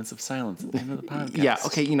 18 minutes of silence at the end of the podcast. Yeah,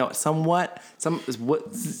 okay,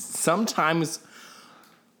 sometimes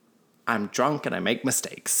I'm drunk and I make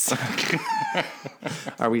mistakes.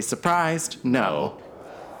 Are we surprised? No.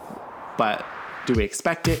 But do we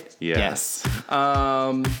expect it? Yes.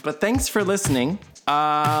 But thanks for listening.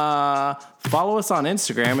 Follow us on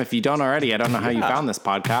Instagram if you don't already. I don't know how you found this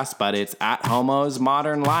podcast, but it's at Homo's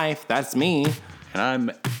Modern Life. That's me. And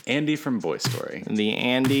I'm Andy from Boy Story. The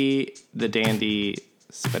Andy, the Dandy,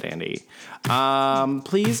 Spadandy.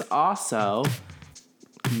 Please also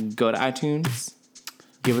go to iTunes.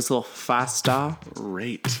 Give us a little 5-star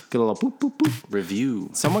rate. Get a little boop, boop, boop.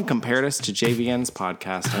 Review. Someone compared us to JVN's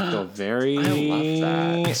podcast. I feel very, I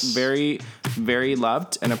love that. very, very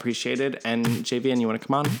loved and appreciated. And JVN, you want to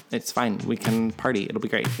come on? It's fine. We can party. It'll be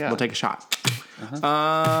great. Yeah. We'll take a shot.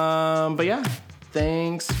 But yeah,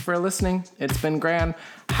 thanks for listening. It's been grand.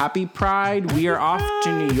 Happy Pride. We are off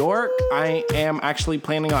to New York. I am actually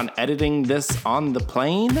planning on editing this on the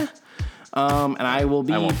plane. And I will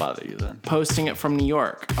be. I won't bother you then. Posting it from New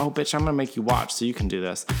York. Oh, bitch! I'm gonna make you watch so you can do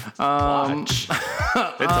this. Watch. It's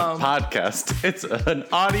a podcast. It's an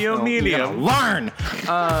audio medium. Learn.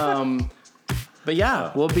 But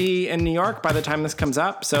yeah, we'll be in New York by the time this comes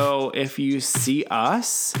up. So if you see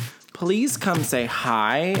us, please come say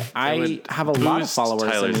hi. I have a lot of followers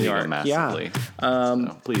Tyler's in New York. massively.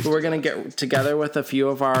 Yeah. Please. We're going to get together with a few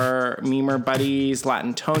of our memer buddies,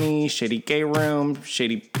 Latin Tony, Shady Gay Room,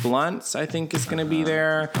 Shady Blunts, I think is going to be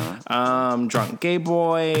there. Drunk Gay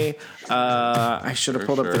Boy. I should have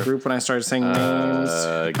pulled up the group when I started saying names.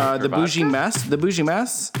 The Bougie Mess. The Bougie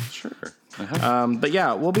Mess. Sure. But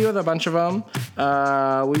yeah, we'll be with a bunch of them.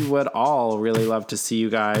 We would all really love to see you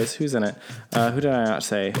guys. Who's in it? Who did I not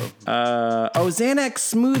say? Xanax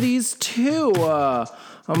Smoothies too.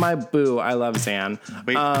 Oh my boo, I love Xan.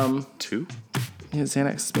 Wait, two? Yeah,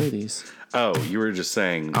 Xanax Smoothies. Oh, you were just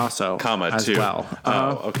saying also, comma as two. Well.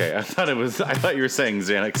 Oh, okay. I thought you were saying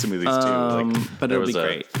Xanax Smoothies too. Like, but it'll be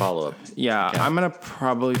great. Follow up. Yeah, I'm gonna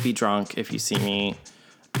probably be drunk if you see me.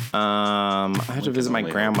 I have to visit my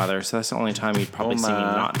grandmother, so that's the only time you'd probably see me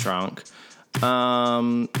not drunk.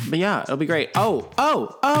 But yeah, it'll be great. We're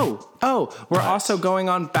also going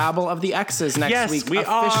on Babble of the X's next week. Yes, we officially.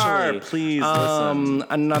 are. Please listen.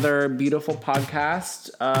 Another beautiful podcast.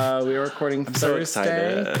 We are recording Thursday.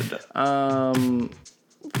 So excited.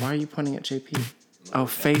 Why are you pointing at JP? Oh,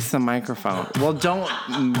 face the microphone. Well, don't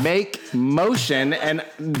make motion and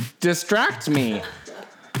distract me.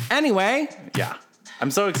 Anyway. Yeah. I'm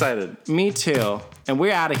so excited. Me too. And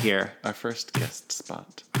we're out of here. Our first guest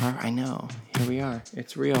spot. I know. Here we are.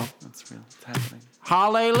 It's real. It's real. It's happening.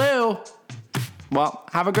 Hallelujah. Well,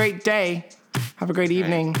 have a great day. Have a great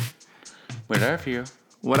evening.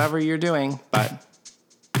 Whatever you're doing. But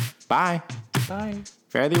bye. Bye.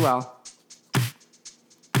 Fare thee well.